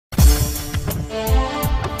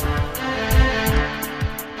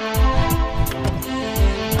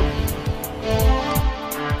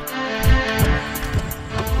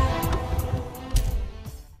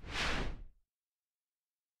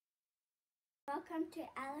Welcome to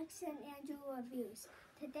Alex and Andrew Reviews.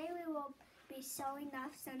 Today we will be showing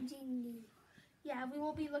off something new. Yeah, we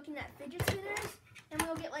will be looking at fidget spinners, and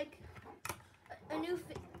we'll get like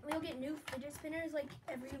we'll get new fidget spinners like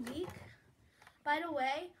every week. By the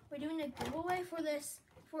way, we're doing a giveaway for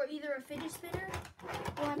either a fidget spinner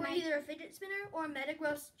or a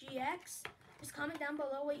Metagross GX. Just comment down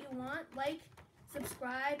below what you want, like,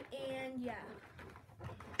 subscribe, and yeah.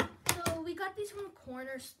 So we got these from the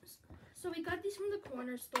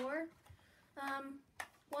Cornerstore.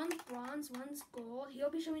 One's bronze, one's gold.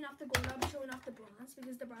 He'll be showing off the gold, I'll be showing off the bronze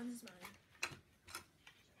because the bronze is mine.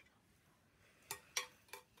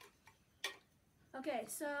 Okay,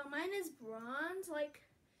 so mine is bronze. Like,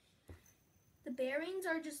 the bearings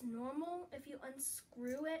are just normal. If you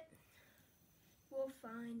unscrew it, we'll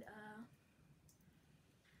find,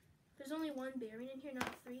 there's only one bearing in here,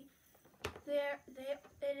 not three.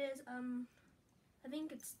 It is, I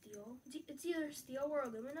think it's steel. It's either steel or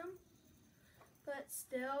aluminum, but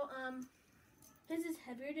still, his is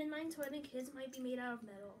heavier than mine, so I think his might be made out of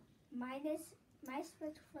metal. Mine's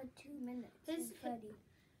spin for 2 minutes and 30.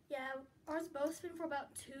 Yeah, ours both spin for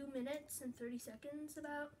about 2 minutes and 30 seconds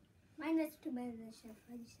about. Mine is 2 minutes and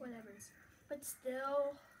 30 seconds. Whatever. But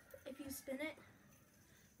still, if you spin it,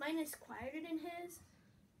 mine is quieter than his.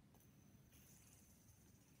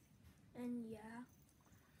 And yeah.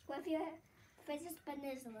 Well, if your fidget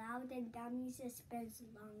spinner is loud, then that means it spins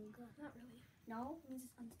longer. Not really. No? It means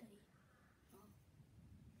it's unsteady. Oh.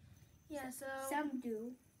 Yeah, so some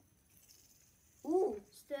do. Ooh,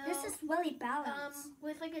 still, this is really balanced.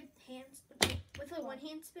 With like one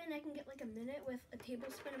hand spin, I can get like a minute. With a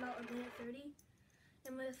tablespoon, about a minute 30,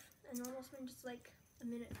 and with a normal spin, just like a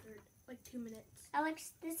minute 30, like 2 minutes.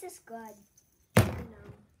 Alex, this is good. I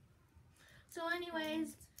know. So,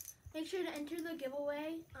 anyways, make sure to enter the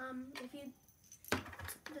giveaway.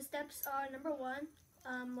 The steps are: number 1,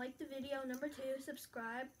 like the video; number 2,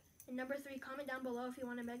 subscribe; and number 3, comment down below if you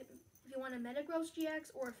want a Metagross GX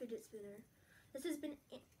or a fidget spinner. This has been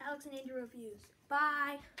Alex and Andrew Reviews.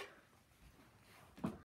 Bye!